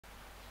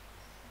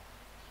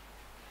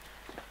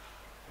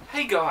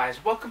Hey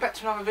guys, welcome back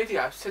to another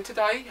video. So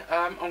today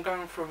I'm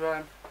going through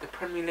the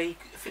Premier League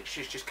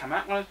fixtures just come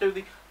out. I'm going to do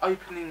the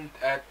opening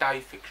day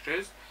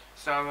fixtures.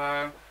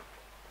 So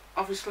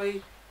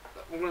obviously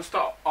we're going to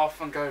start off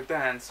and go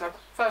down. So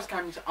first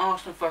game is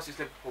Arsenal versus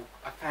Liverpool,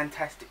 a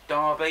fantastic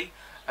derby.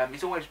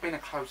 It's always been a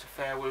close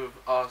affair with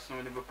Arsenal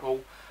and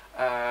Liverpool.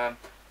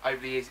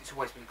 Over the years it's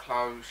always been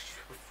close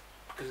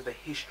because of the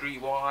history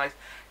wise.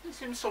 It's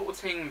some sort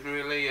of teams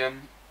really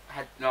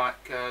had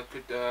like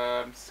good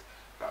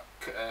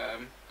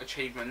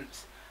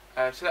achievements.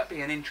 So that'd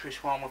be an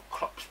interesting one with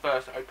Klopp's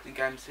first opening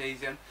game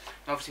season.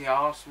 And obviously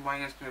Arsene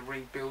Wenger's going to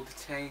rebuild the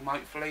team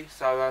hopefully,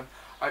 so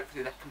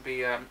hopefully that can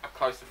be a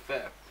close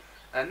affair.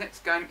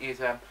 Next game is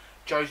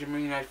Jose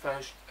Mourinho's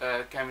first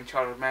game in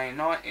charge of Man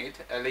United,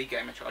 a league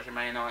game in charge of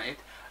Man United,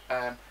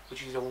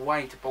 which is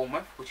away to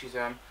Bournemouth, which is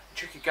a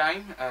tricky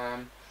game.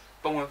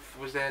 Bournemouth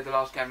was there the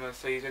last game of the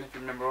season, if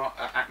you remember,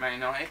 at Man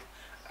United.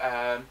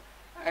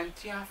 And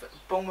yeah,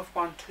 Bournemouth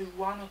won 2-1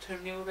 or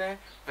 2-0 there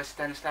with a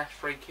Stanislas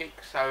free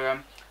kick. So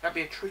that'd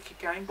be a tricky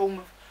game.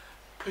 Bournemouth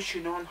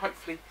pushing on,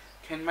 hopefully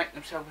can make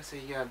themselves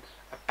a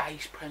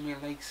base Premier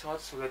League side,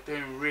 so they're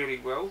doing really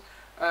well.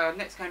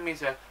 Next game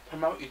is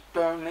promoted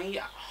Burnley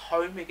at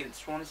home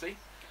against Swansea.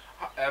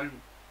 Sean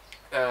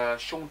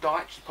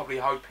Dyche is probably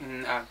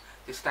hoping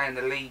to stay in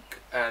the league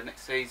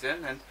next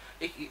season, and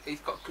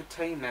he's got a good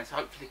team there, so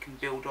hopefully he can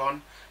build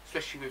on,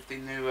 especially with the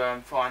new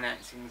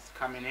financings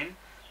coming in.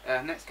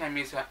 Next game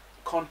is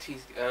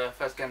Conte's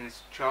first game in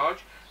his charge.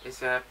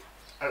 It's a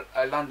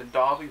London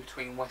derby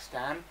between West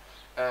Ham.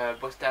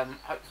 West Ham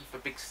hoping for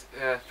big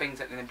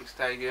things at the Olympic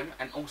Stadium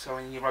and also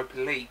in Europa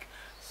League.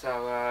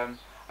 So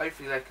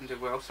hopefully they can do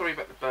well. Sorry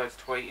about the birds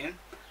tweeting.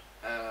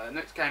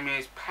 Next game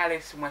is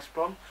Palace and West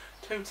Brom.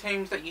 Two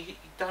teams that you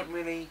don't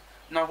really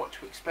know what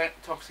to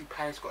expect. Obviously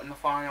Palace got in the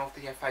final of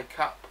the FA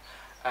Cup.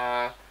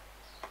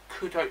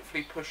 Could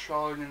hopefully push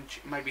on and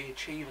maybe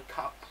achieve a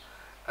cup.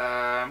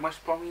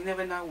 West Brom, you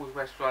never know with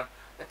West Brom.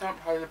 They don't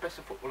play the best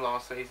of football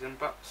last season,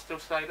 but still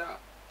stayed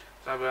up.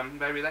 So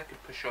maybe they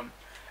could push on.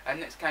 And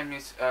next game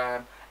is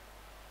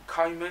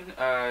Coleman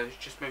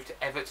just moved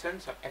to Everton,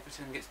 so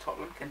Everton against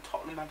Tottenham. Can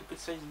Tottenham have a good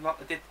season like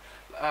they did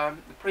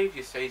the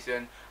previous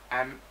season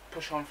and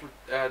push on for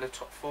the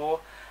top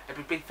four? It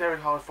would be very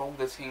hard for all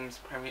the teams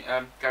going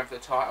for the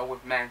title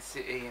with Man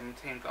City and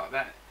teams like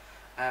that.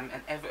 And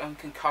Everton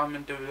can come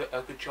and do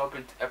a good job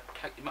and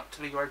take him up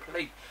to the Europa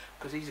League,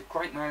 because he's a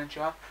great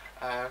manager.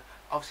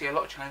 Obviously a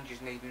lot of changes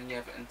needed in the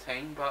Everton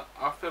team, but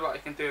I feel like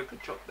he can do a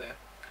good job there.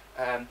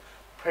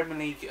 Premier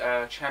League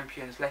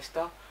champions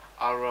Leicester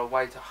are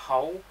away to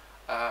Hull.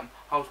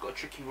 Hull's got a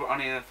tricky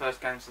run in the first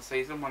games of the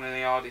season, one of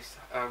the hardest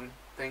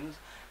things.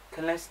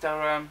 Can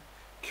Leicester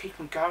keep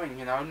them going,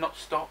 you know, not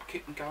stop,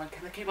 keep them going?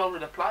 Can they keep hold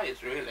of the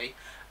players, really?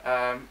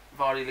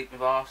 Vardy linked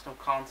with Arsenal,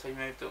 Kante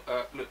moved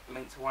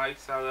linked away,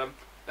 so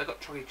they've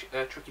got tricky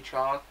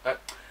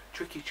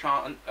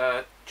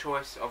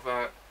choice of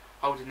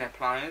holding their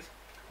players.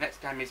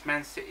 Next game is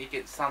Man City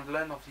against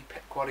Sunderland, obviously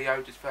Pep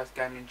Guardiola's first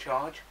game in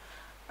charge.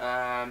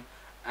 Yeah,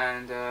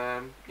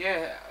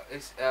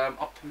 it's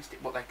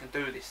optimistic what they can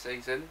do this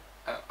season,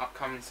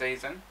 upcoming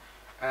season.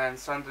 And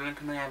Sunderland,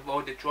 can they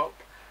avoid a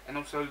drop? And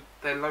also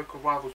their local rivals